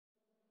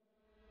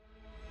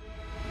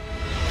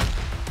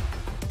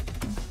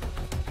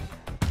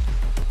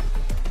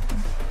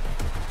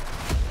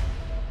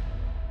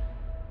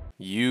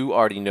You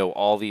already know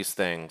all these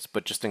things,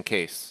 but just in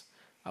case,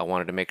 I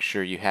wanted to make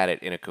sure you had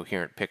it in a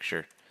coherent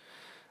picture.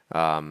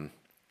 The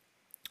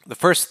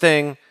first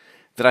thing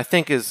that I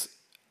think is,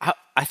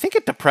 I think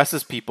it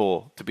depresses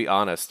people, to be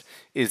honest,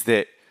 is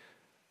that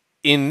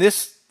in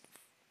this,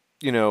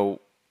 you know,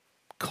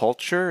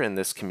 culture, in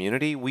this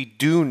community, we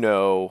do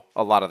know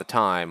a lot of the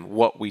time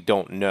what we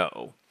don't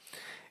know.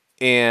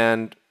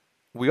 And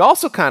we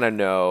also kind of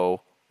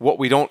know what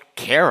we don't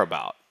care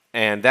about.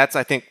 And that's,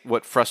 I think,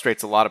 what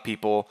frustrates a lot of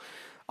people.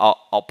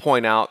 I'll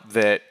point out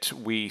that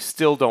we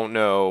still don't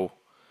know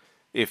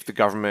if the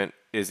government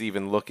is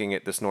even looking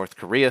at this North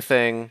Korea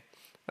thing.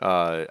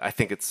 I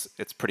think it's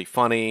pretty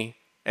funny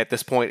at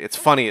this point. It's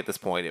funny at this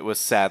point. It was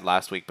sad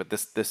last week, but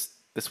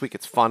this week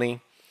it's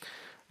funny.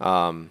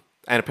 And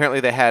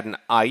apparently they had an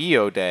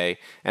IEO day,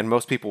 and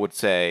most people would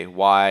say,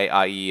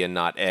 why IE and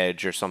not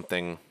Edge or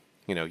something,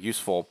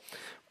 useful.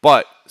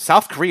 But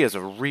South Korea is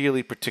a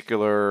really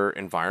particular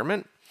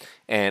environment,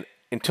 and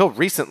until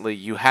recently,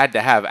 you had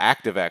to have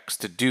ActiveX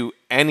to do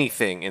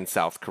anything in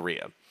South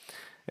Korea,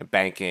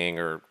 banking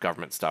or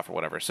government stuff or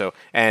whatever. So,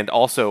 and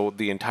also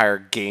the entire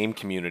game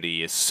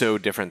community is so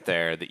different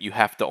there that you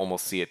have to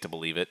almost see it to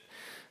believe it.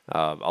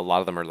 A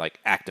lot of them are like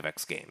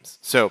ActiveX games.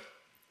 So,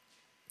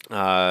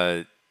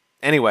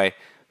 anyway,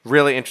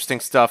 really interesting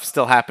stuff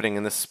still happening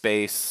in this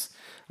space.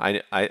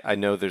 I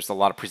know there's a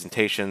lot of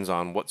presentations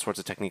on what sorts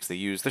of techniques they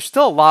use. There's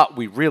still a lot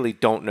we really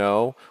don't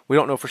know. We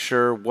don't know for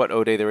sure what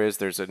ODay there is.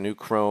 There's a new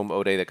Chrome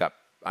ODay that got,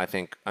 I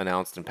think,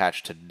 announced and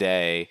patched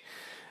today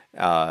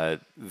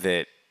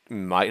that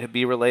might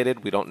be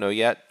related. We don't know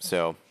yet.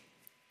 So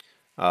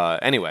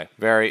anyway,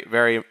 very,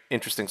 very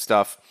interesting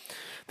stuff.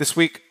 This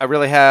week, I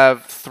really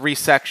have 3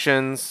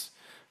 sections.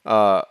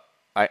 I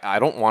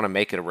don't want to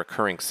make it a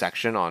recurring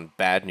section on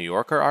bad New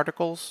Yorker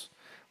articles,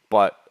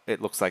 but it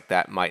looks like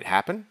that might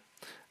happen.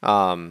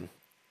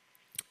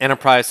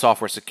 Enterprise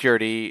software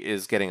security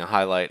is getting a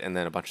highlight, and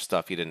then a bunch of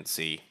stuff you didn't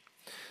see.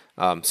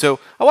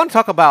 So I want to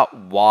talk about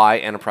why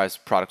enterprise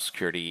product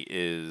security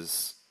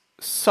is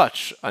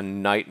such a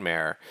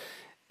nightmare.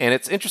 And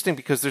it's interesting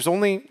because there's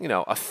only,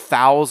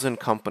 1,000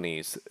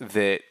 companies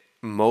that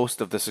most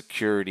of the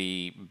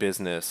security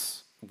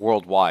business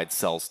worldwide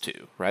sells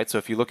to, right? So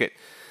if you look at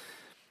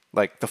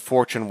like the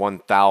Fortune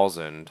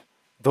 1000,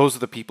 those are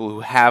the people who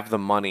have the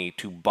money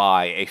to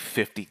buy a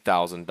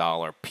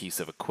 $50,000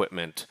 piece of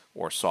equipment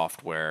or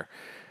software.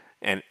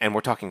 And we're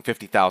talking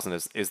 50,000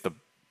 is the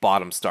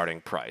bottom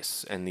starting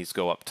price. And these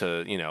go up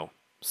to,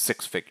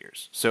 6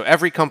 figures. So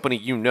every company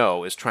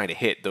is trying to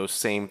hit those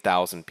same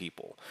 1,000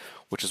 people,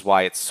 which is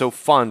why it's so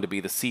fun to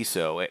be the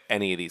CISO at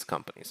any of these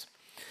companies.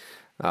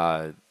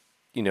 The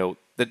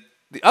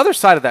other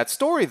side of that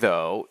story,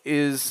 though,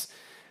 is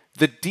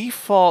the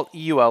default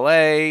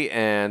EULA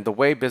and the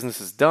way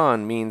business is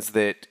done means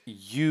that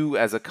you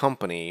as a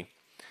company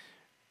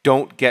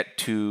don't get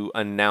to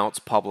announce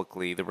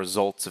publicly the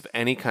results of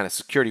any kind of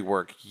security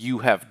work you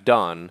have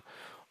done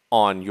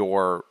on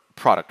your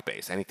product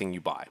base, anything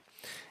you buy.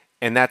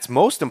 And that's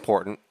most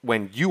important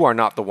when you are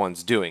not the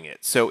ones doing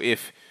it. So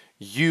if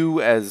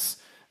you as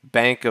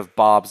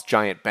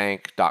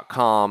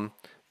bankofbobsgiantbank.com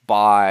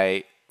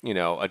buy,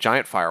 a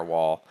giant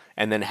firewall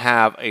and then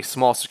have a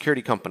small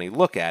security company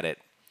look at it,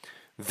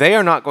 they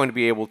are not going to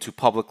be able to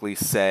publicly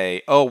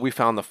say, oh, we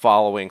found the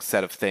following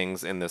set of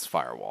things in this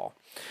firewall.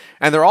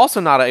 And they're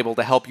also not able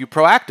to help you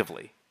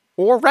proactively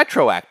or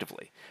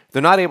retroactively.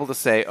 They're not able to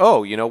say,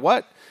 oh, you know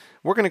what?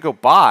 We're going to go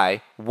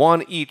buy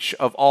one each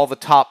of all the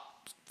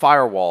top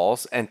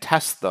firewalls and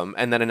test them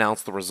and then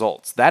announce the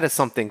results. That is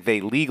something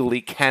they legally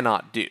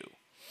cannot do.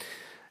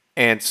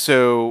 And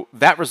so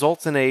that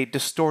results in a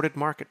distorted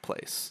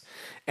marketplace.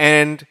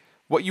 And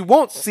what you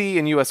won't see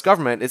in U.S.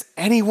 government is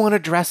anyone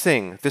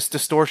addressing this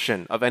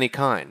distortion of any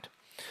kind.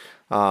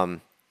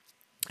 And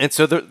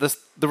so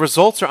the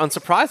results are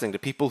unsurprising to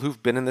people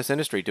who've been in this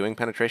industry doing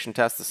penetration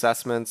tests,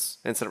 assessments,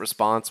 incident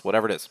response,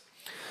 whatever it is.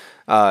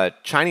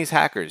 Chinese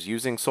hackers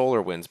using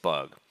SolarWinds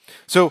bug.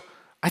 So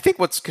I think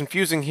what's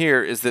confusing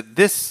here is that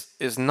this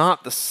is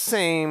not the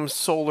same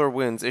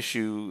SolarWinds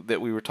issue that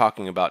we were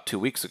talking about 2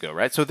 weeks ago,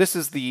 right? So this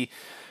is the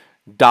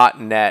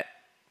 .NET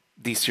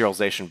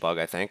deserialization bug,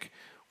 I think,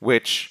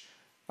 which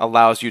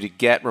allows you to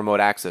get remote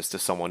access to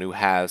someone who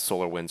has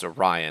SolarWinds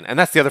Orion. And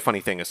that's the other funny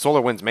thing is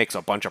SolarWinds makes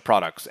a bunch of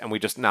products, and we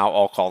just now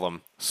all call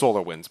them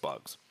SolarWinds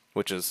bugs,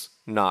 which is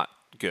not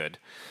good.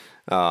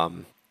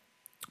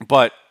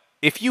 But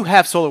if you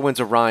have SolarWinds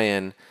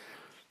Orion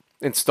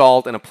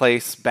installed in a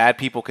place bad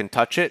people can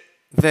touch it,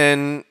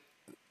 then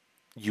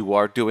you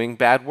are doing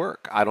bad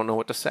work. I don't know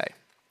what to say.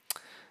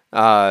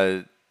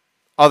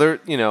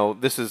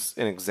 This is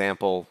an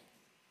example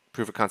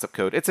proof of concept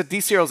code. It's a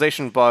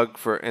deserialization bug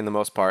in the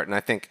most part, and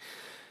I think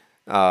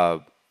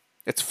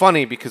it's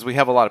funny because we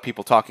have a lot of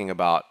people talking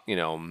about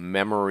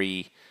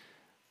memory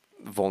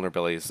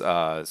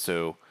vulnerabilities.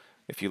 So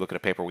if you look at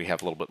a paper we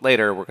have a little bit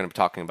later, we're going to be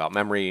talking about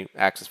memory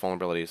access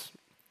vulnerabilities.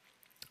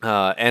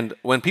 And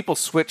when people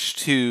switch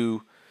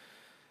to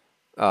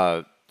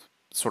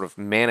sort of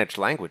managed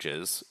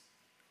languages,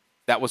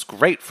 that was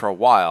great for a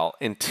while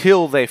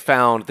until they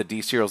found the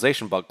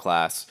deserialization bug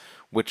class,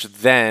 which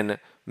then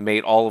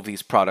made all of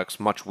these products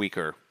much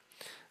weaker.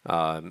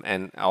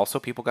 And also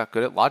people got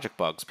good at logic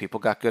bugs. People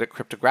got good at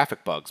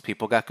cryptographic bugs.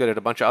 People got good at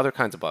a bunch of other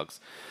kinds of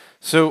bugs.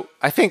 So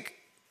I think,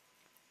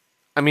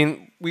 I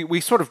mean, we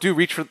sort of do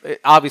reach for,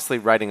 obviously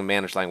writing a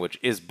managed language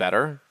is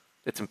better.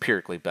 It's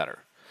empirically better.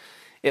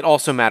 It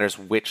also matters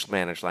which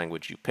managed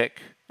language you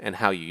pick and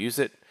how you use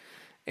it.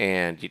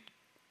 And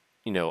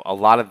you know, a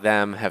lot of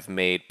them have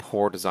made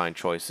poor design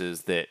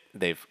choices that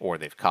they've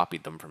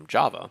copied them from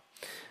Java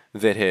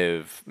that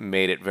have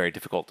made it very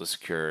difficult to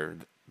secure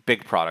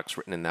big products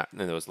written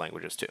in those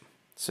languages too.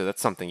 So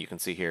that's something you can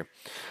see here.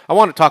 I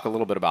want to talk a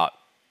little bit about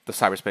the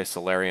Cyberspace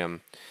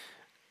Solarium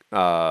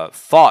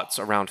thoughts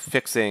around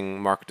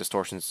fixing market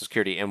distortions and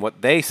security. And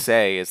what they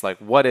say is like,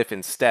 what if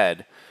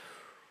instead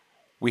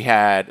we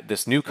had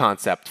this new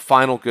concept,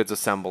 final goods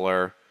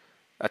assembler,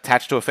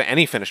 attached to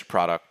any finished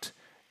product,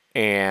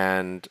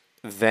 and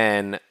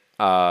then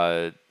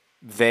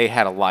they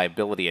had a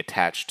liability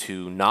attached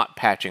to not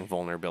patching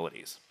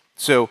vulnerabilities.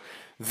 So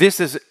this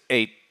is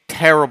a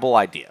terrible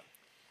idea,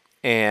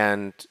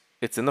 and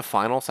it's in the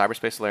final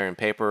Cyberspace Solarium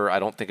paper. I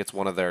don't think it's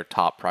one of their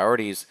top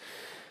priorities,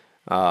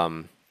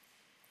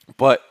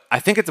 but I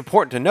think it's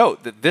important to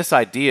note that this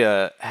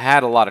idea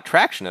had a lot of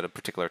traction at a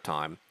particular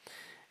time,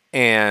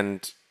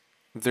 and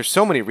there's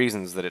so many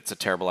reasons that it's a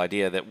terrible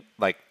idea that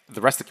like the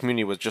rest of the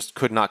community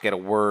could not get a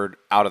word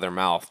out of their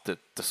mouth to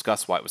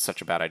discuss why it was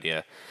such a bad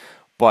idea.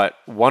 But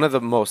one of the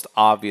most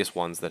obvious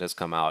ones that has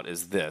come out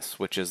is this,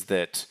 which is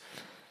that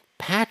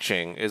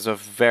patching is a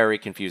very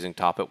confusing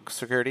topic with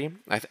security.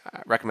 I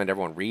recommend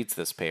everyone reads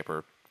this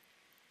paper.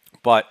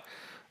 But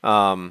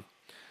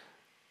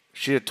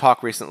she did a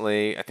talk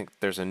recently. I think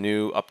there's a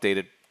new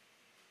updated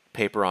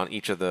paper on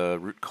each of the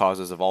root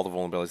causes of all the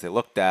vulnerabilities they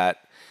looked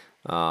at.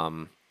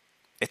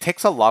 It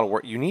takes a lot of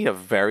work. You need a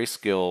very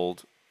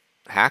skilled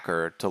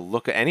hacker to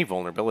look at any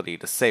vulnerability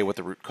to say what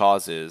the root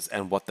cause is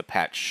and what the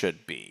patch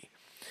should be.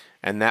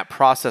 And that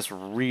process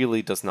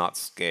really does not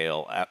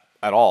scale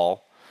at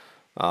all,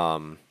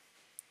 not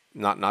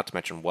to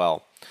mention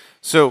well.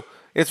 So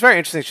it's very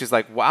interesting. She's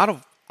like,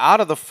 well, out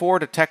of the 4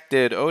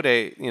 detected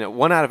ODE, you know,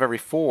 1 out of every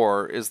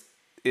 4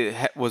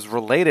 was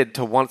related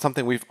to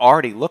something we've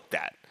already looked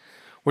at,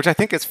 which I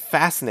think is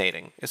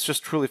fascinating. It's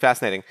just truly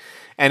fascinating.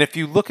 And if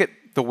you look at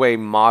the way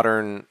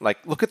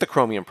look at the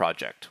Chromium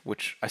project,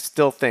 which I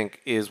still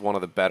think is one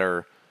of the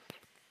better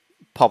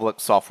public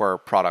software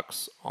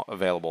products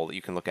available that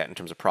you can look at in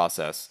terms of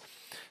process.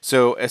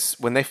 So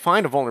when they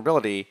find a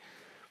vulnerability,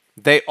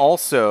 they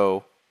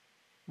also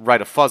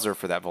write a fuzzer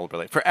for that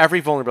vulnerability. For every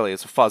vulnerability,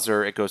 it's a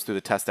fuzzer. It goes through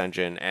the test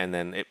engine, and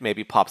then it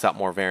maybe pops out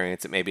more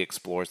variants. It maybe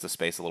explores the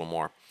space a little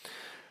more.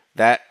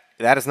 That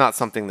is not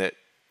something that,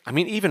 I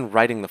mean, even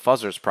writing the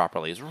fuzzers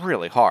properly is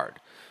really hard.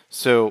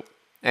 So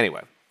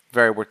anyway,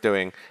 very worth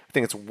doing. I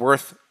think it's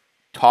worth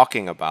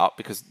talking about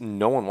because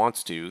no one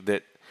wants to,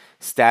 that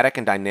static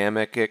and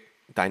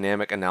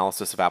dynamic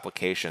analysis of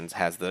applications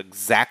has the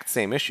exact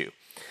same issue.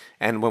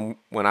 And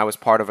when I was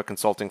part of a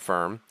consulting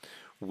firm,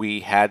 we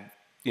had,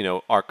 you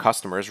know, our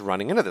customers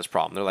running into this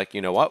problem. They're like,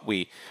 you know what,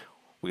 we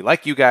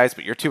like you guys,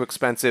 but you're too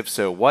expensive.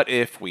 So what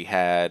if we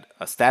had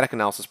a static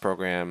analysis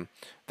program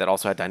that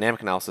also had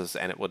dynamic analysis,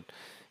 and it would,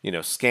 you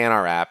know, scan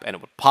our app and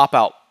it would pop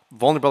out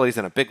vulnerabilities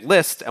in a big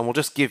list, and we'll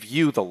just give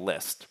you the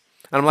list.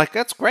 And I'm like,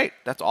 that's great.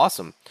 That's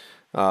awesome.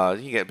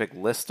 You get a big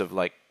list of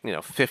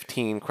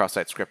 15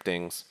 cross-site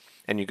scriptings,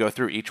 and you go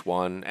through each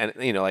one, and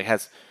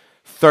has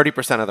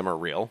 30% of them are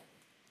real,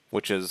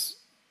 which is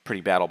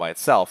pretty bad all by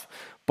itself.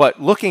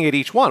 But looking at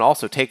each one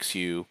also takes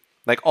you,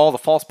 all the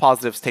false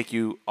positives take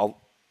you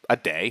a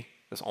day,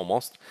 is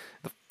almost.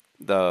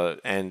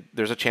 And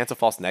there's a chance of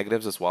false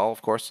negatives as well,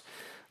 of course.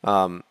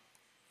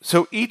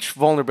 So each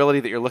vulnerability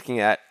that you're looking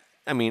at,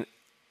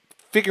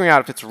 figuring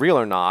out if it's real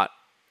or not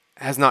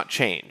has not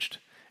changed.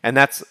 And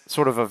that's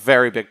sort of a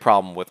very big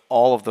problem with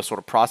all of the sort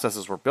of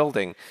processes we're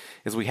building,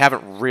 is we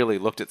haven't really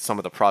looked at some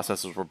of the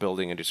processes we're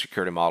building into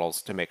security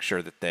models to make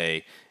sure that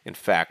they, in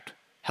fact,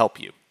 help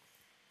you.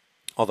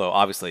 Although,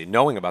 obviously,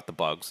 knowing about the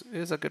bugs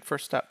is a good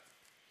first step.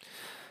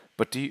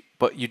 But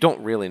you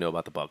don't really know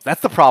about the bugs.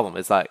 That's the problem,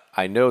 is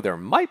I know there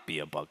might be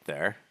a bug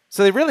there.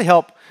 So they really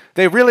help.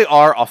 They really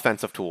are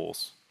offensive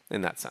tools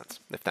in that sense,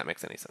 if that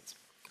makes any sense.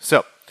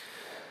 So,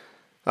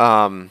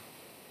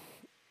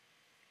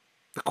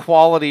 the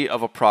quality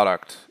of a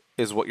product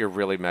is what you're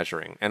really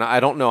measuring. And I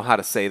don't know how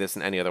to say this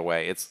in any other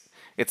way.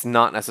 It's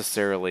not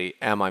necessarily,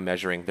 am I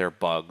measuring their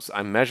bugs?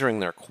 I'm measuring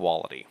their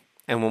quality.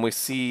 And when we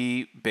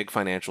see big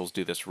financials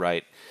do this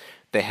right,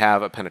 they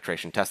have a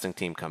penetration testing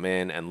team come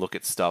in and look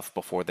at stuff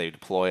before they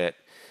deploy it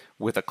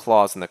with a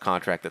clause in the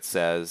contract that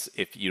says,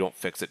 if you don't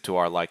fix it to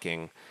our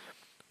liking,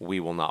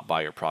 we will not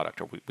buy your product,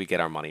 or we get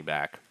our money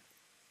back.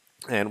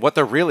 And what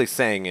they're really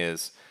saying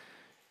is,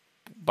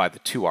 by the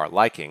to our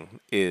liking,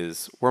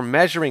 is we're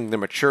measuring the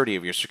maturity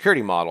of your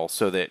security model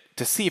so that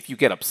to see if you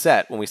get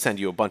upset when we send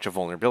you a bunch of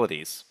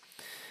vulnerabilities.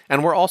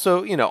 And we're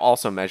also,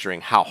 also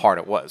measuring how hard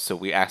it was. So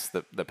we asked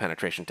the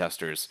penetration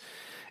testers,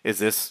 is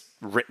this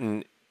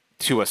written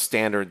to a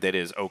standard that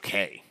is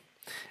okay.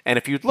 And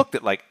if you'd looked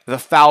at like the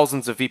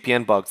thousands of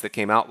VPN bugs that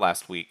came out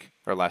last week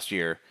or last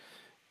year,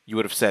 you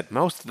would have said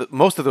most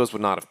of those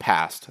would not have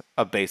passed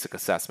a basic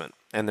assessment.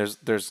 And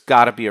there's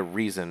got to be a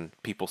reason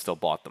people still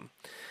bought them.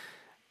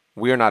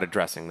 We are not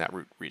addressing that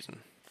root reason.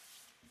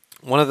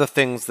 One of the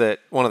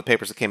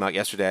papers that came out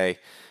yesterday,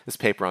 this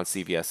paper on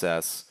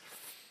CVSS,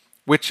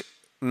 which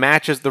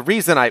matches the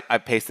reason I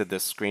pasted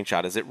this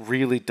screenshot is it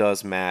really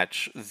does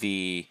match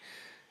the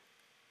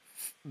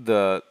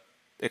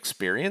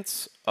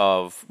experience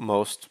of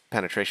most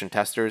penetration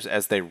testers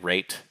as they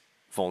rate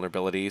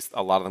vulnerabilities.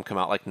 A lot of them come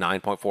out like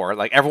 9.4.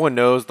 Like everyone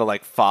knows the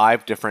like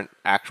 5 different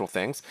actual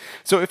things.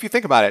 So if you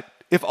think about it,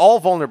 if all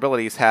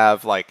vulnerabilities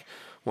have like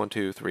 1,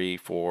 2, 3,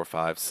 4,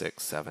 5,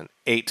 6, 7,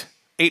 8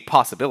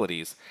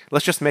 possibilities,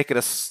 let's just make it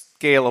a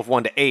scale of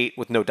 1 to 8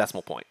 with no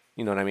decimal point.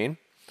 You know what I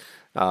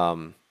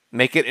mean?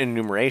 Make it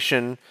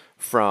enumeration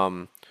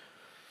from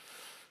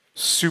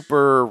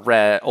super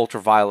red,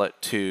 ultraviolet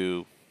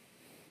to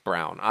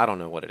brown. I don't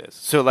know what it is.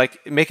 So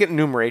like make it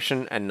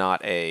enumeration and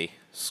not a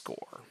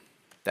score.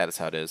 That is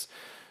how it is.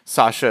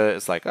 Sasha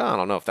is like, oh, I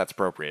don't know if that's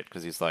appropriate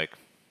because he's like,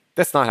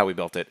 that's not how we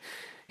built it.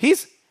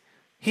 He's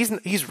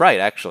right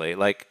actually.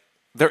 Like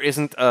there's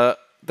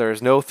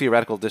no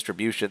theoretical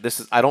distribution.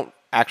 I don't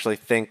actually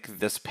think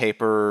this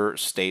paper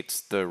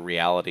states the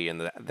reality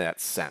in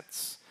that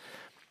sense.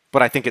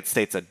 But I think it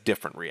states a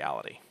different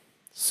reality.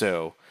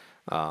 So,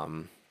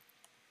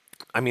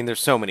 I mean,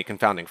 there's so many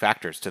confounding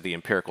factors to the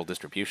empirical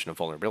distribution of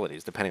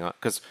vulnerabilities, depending on,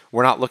 because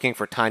we're not looking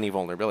for tiny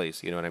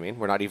vulnerabilities, you know what I mean?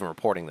 We're not even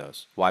reporting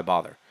those. Why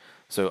bother?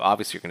 So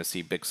obviously you're going to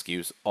see big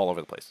skews all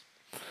over the place.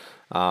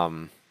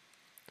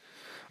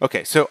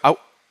 Okay, so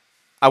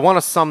I want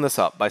to sum this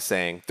up by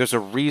saying there's a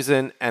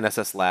reason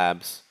NSS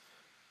Labs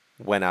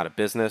went out of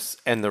business,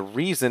 and the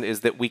reason is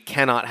that we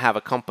cannot have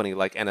a company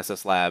like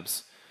NSS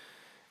Labs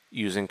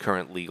using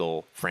current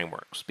legal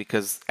frameworks,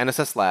 because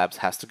NSS Labs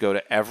has to go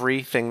to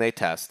everything they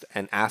test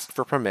and ask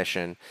for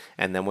permission,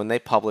 and then when they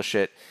publish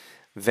it,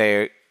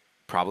 they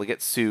probably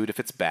get sued if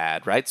it's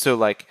bad, right? So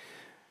like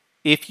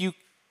if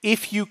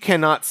you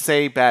cannot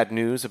say bad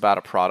news about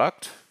a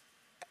product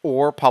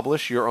or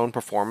publish your own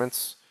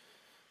performance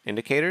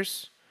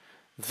indicators,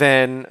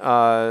 then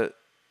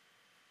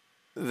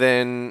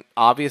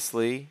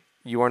obviously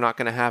you are not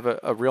going to have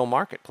a real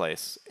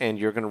marketplace, and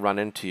you're going to run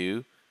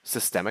into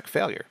systemic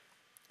failure.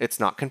 It's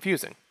not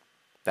confusing.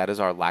 That is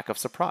our lack of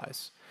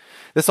surprise.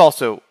 This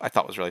also I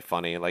thought was really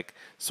funny. Like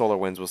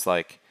SolarWinds was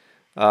like,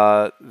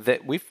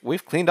 that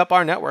we've cleaned up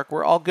our network.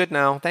 We're all good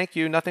now. Thank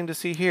you. Nothing to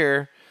see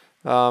here.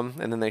 And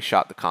then they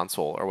shot the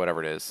console or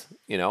whatever it is.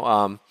 You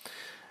know,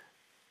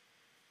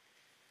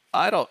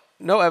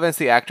 no evidence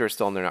the actor is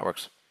still in their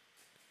networks.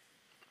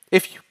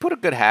 If you put a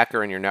good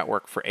hacker in your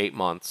network for 8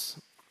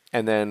 months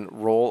and then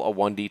roll a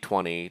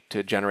 1d20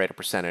 to generate a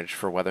percentage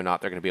for whether or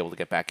not they're going to be able to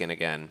get back in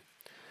again,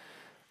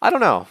 I don't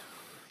know.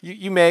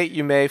 You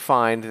may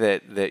find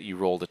that you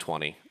rolled a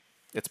 20.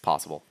 It's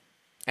possible.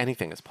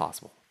 Anything is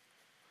possible.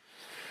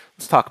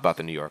 Let's talk about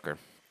the New Yorker.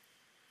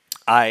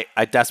 I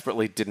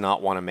desperately did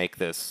not want to make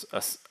this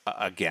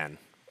again,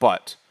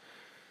 but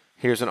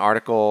here's an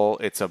article.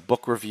 It's a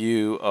book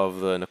review of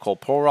the Nicole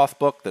Polroth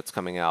book that's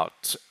coming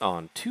out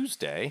on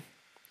Tuesday,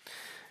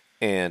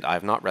 and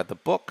I've not read the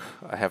book.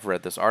 I have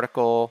read this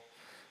article.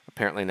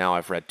 Apparently now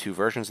I've read 2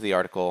 versions of the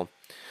article.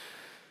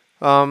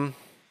 I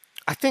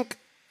think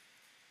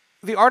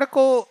the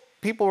article,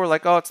 people were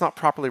like, oh, it's not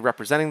properly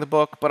representing the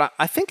book, but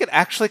I think it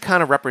actually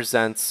kind of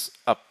represents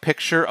a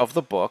picture of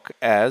the book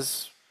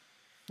as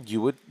you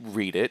would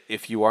read it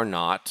if you are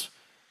not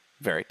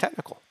very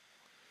technical.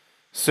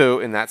 So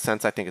in that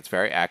sense, I think it's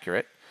very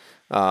accurate.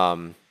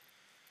 One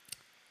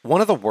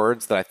of the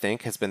words that I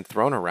think has been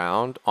thrown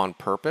around on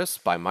purpose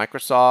by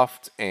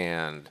Microsoft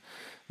and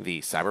the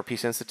Cyber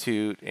Peace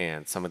Institute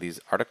and some of these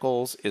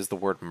articles is the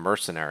word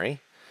mercenary.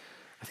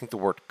 I think the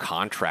word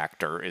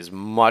contractor is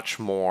much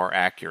more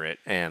accurate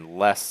and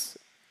less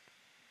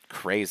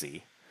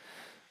crazy.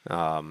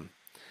 And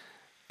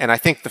I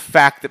think the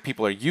fact that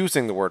people are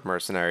using the word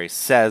mercenary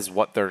says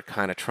what they're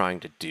kind of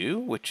trying to do,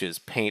 which is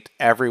paint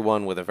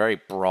everyone with a very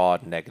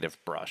broad negative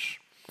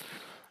brush.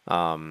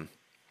 I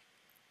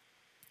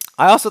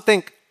also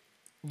think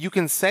you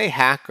can say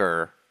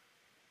hacker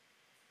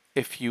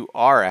if you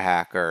are a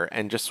hacker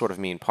and just sort of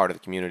mean part of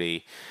the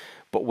community.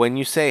 But when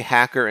you say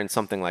hacker in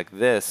something like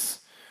this,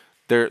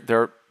 there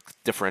are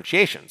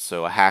differentiations.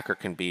 So a hacker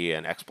can be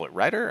an exploit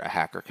writer. A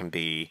hacker can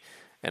be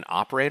an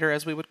operator,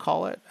 as we would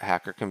call it. A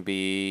hacker can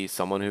be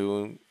someone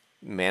who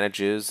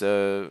manages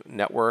a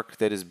network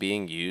that is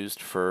being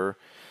used for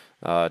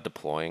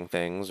deploying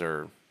things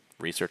or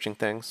researching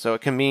things. So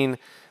it can mean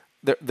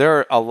there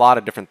are a lot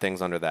of different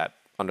things under that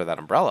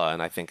umbrella,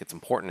 and I think it's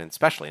important, and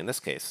especially in this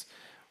case,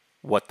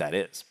 what that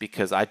is,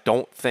 because I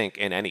don't think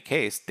in any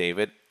case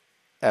David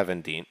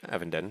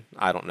Evenden,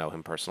 I don't know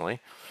him personally,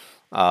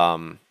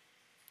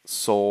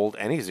 sold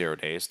any 0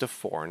 days to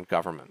foreign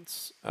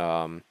governments.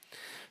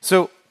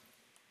 So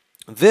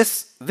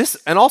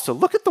And also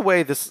look at the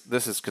way this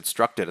is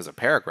constructed as a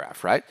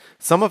paragraph, right?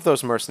 Some of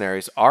those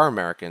mercenaries are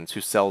Americans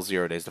who sell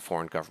 0 days to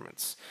foreign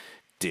governments.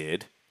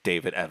 Did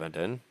David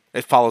Evenden?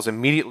 It follows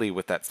immediately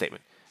with that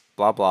statement.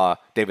 Blah blah.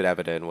 David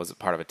Evenden was a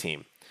part of a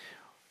team.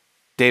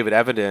 David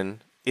Evenden,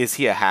 is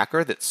he a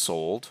hacker that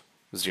sold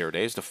 0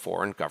 days to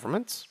foreign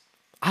governments?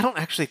 I don't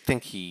actually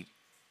think he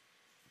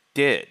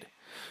did.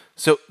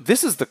 So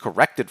this is the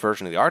corrected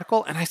version of the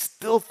article, and I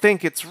still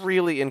think it's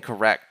really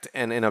incorrect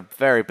and in a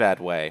very bad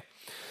way.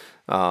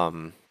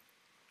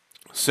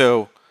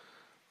 So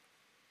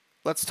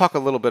let's talk a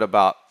little bit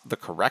about the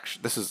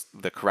correction. This is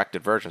the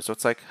corrected version. So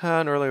it's like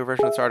an earlier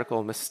version of this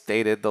article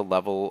misstated the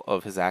level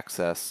of his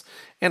access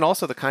and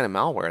also the kind of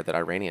malware that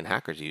Iranian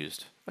hackers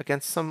used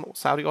against some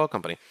Saudi oil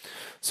company.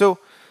 So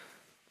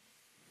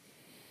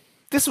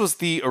this was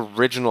the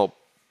original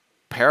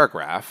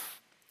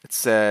paragraph. It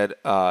said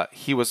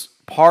he was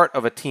part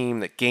of a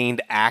team that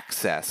gained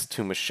access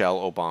to Michelle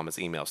Obama's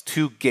emails.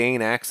 To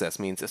gain access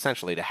means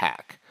essentially to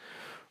hack,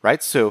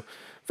 right? So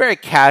very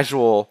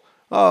casual,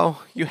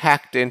 oh, you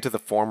hacked into the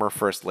former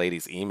First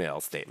Lady's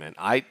email statement.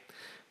 I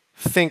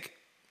think,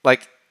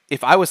 like,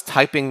 if I was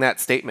typing that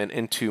statement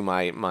into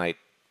my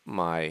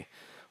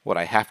what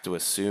I have to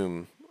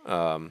assume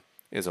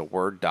is a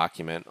Word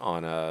document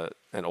on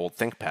an old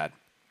ThinkPad,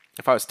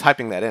 if I was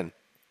typing that in,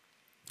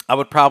 I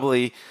would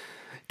probably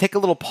take a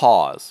little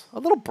pause, a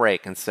little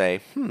break, and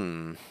say,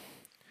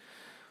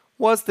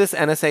 was this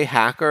NSA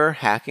hacker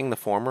hacking the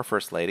former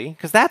First Lady?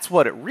 Because that's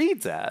what it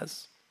reads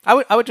as.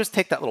 I would just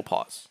take that little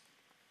pause.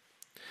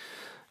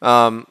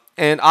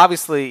 And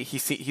obviously,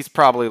 he's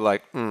probably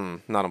like,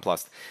 not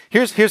nonplussed.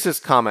 Here's his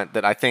comment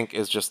that I think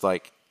is just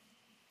like,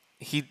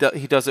 he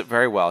does it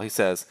very well. He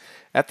says,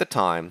 at the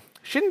time,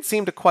 she didn't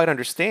seem to quite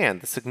understand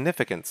the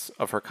significance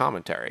of her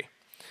commentary.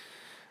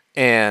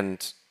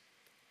 And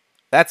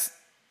that's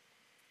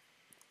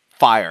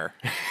fire.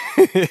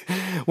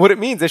 What it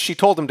means is she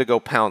told him to go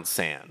pound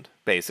sand,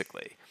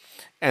 basically.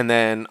 And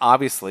then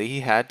obviously he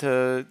had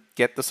to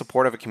get the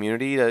support of a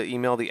community to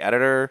email the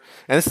editor.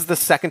 And this is the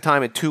second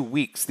time in 2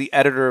 weeks the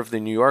editor of the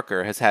New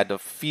Yorker has had to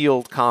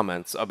field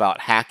comments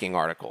about hacking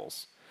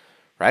articles,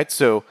 right?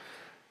 So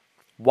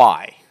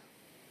why?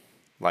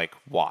 Like,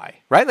 why?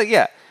 Right? Like,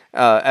 yeah,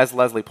 as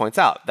Leslie points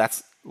out,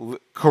 that's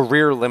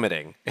career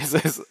limiting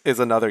is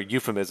another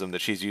euphemism that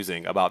she's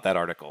using about that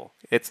article.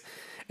 It's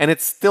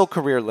still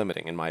career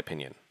limiting, in my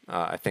opinion.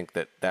 I think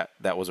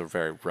that was a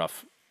very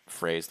rough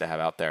phrase to have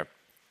out there.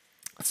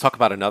 Let's talk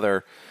about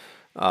another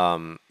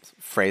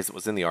phrase that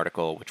was in the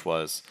article, which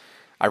was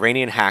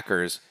Iranian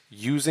hackers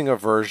using a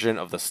version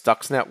of the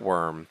Stuxnet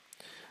worm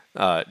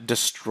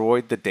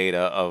destroyed the data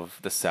of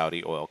the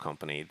Saudi oil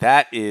company.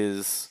 That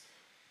is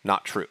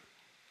not true.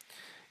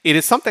 It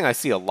is something I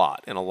see a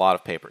lot in a lot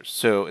of papers,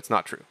 so it's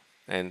not true.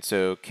 And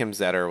so Kim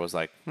Zetter was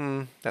like,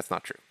 that's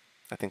not true.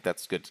 I think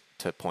that's good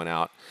to point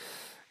out.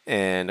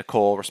 And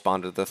Nicole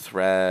responded to the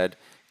thread.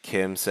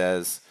 Kim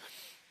says,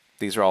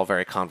 these are all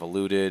very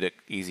convoluted,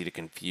 easy to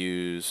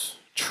confuse.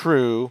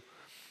 True.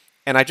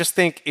 And I just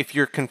think if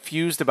you're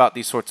confused about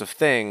these sorts of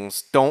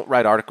things, don't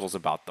write articles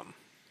about them.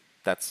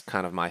 That's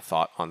kind of my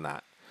thought on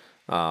that.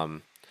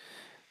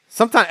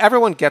 Sometimes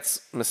everyone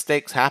gets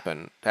mistakes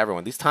happen to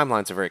everyone. These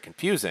timelines are very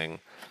confusing,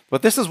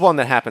 but this is one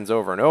that happens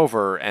over and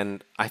over,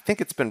 and I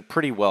think it's been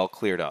pretty well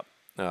cleared up.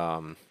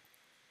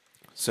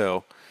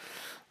 So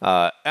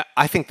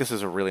I think this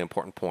is a really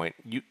important point.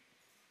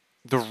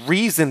 The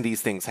reason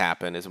these things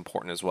happen is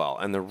important as well,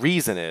 and the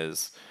reason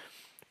is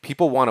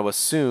people want to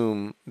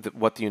assume that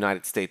what the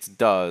United States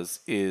does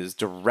is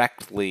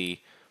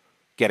directly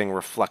getting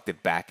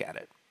reflected back at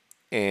it,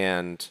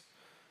 and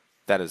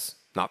that is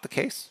not the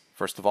case,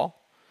 first of all.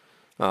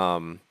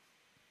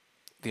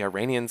 The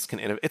Iranians can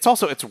innovate.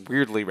 It's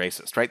weirdly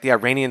racist, right? The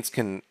Iranians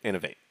can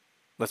innovate.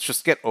 Let's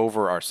just get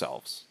over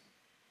ourselves.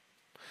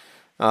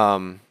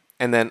 And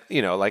then,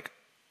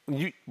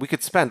 we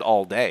could spend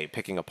all day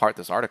picking apart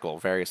this article,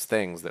 various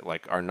things that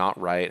like are not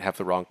right, have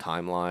the wrong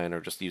timeline, or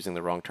just using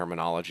the wrong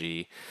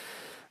terminology.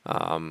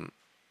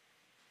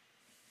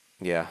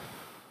 Yeah,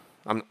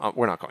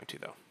 we're not going to,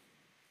 though.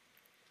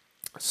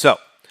 So,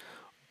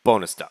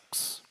 bonus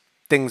ducks.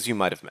 Things you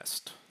might have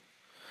missed.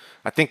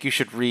 I think you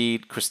should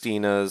read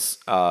Christina's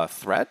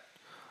thread.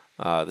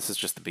 This is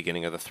just the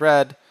beginning of the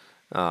thread.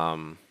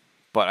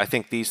 But I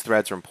think these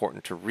threads are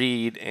important to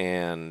read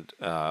and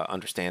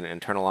understand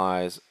and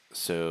internalize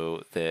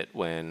so that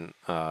when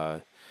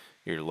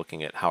you're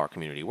looking at how our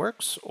community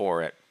works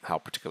or at how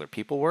particular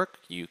people work,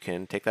 you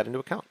can take that into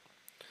account.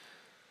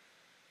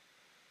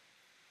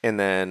 And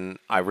then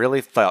I really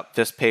thought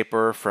this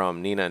paper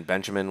from Nina and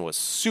Benjamin was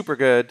super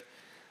good.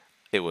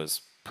 It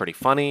was pretty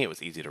funny. It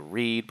was easy to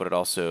read, but it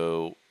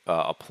also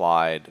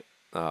applied,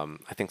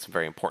 I think, some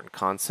very important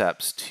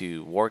concepts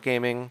to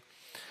wargaming.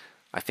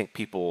 I think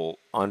people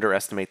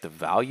underestimate the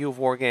value of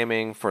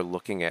wargaming for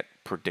looking at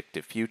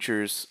predictive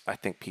futures. I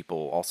think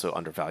people also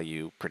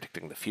undervalue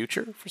predicting the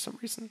future for some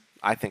reason.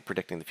 I think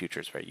predicting the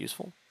future is very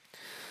useful.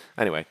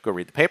 Anyway, go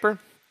read the paper.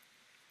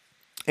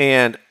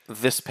 And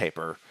this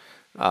paper,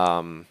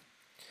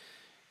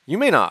 you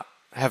may not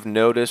have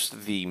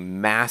noticed the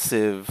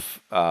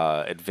massive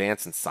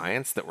advance in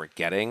science that we're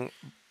getting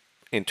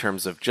in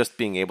terms of just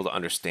being able to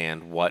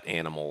understand what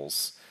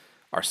animals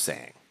are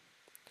saying.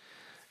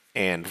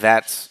 And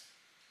that's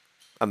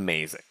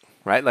amazing,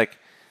 right? Like,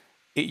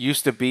 it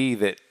used to be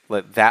that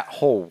that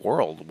whole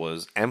world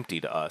was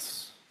empty to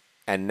us.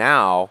 And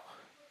now,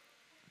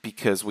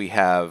 because we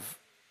have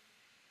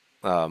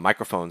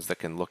microphones that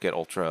can look at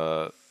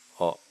ultra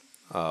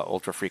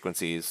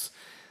frequencies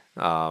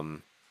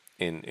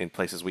in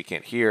places we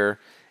can't hear,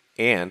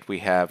 and we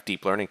have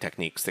deep learning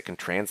techniques that can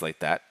translate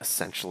that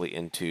essentially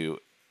into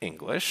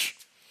English,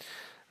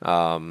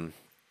 you're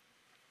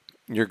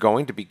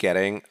going to be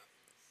getting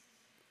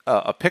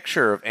a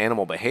picture of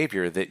animal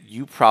behavior that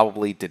you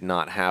probably did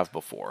not have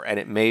before. And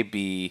it may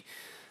be,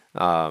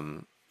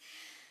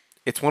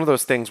 it's one of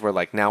those things where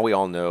like now we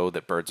all know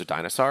that birds are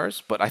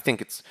dinosaurs, but I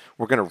think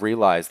we're going to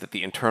realize that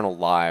the internal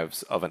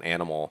lives of an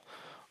animal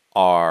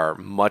are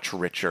much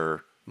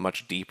richer,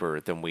 much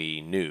deeper than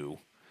we knew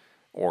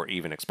or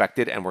even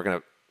expected. And we're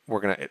gonna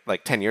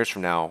like 10 years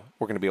from now,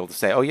 we're gonna be able to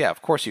say, oh yeah,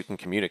 of course you can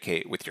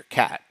communicate with your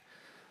cat.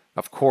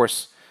 Of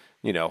course,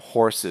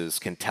 horses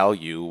can tell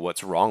you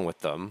what's wrong with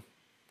them,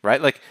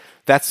 right? Like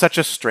that's such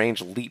a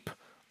strange leap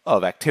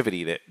of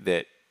activity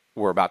that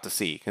we're about to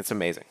see. It's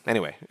amazing.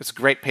 Anyway, it's a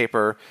great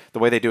paper. The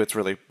way they do it's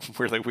really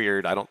really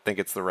weird. I don't think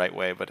it's the right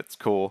way, but it's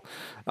cool.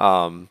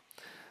 Anyway,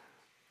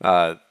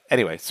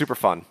 super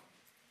fun.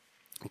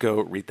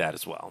 Go read that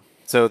as well.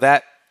 So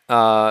that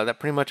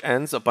pretty much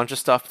ends a bunch of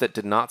stuff that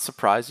did not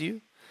surprise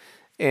you,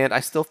 and I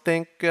still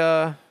think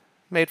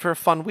made for a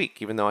fun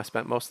week, even though I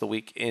spent most of the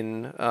week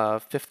in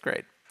 5th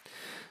grade.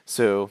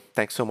 So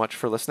thanks so much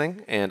for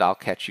listening, and I'll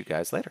catch you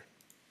guys later.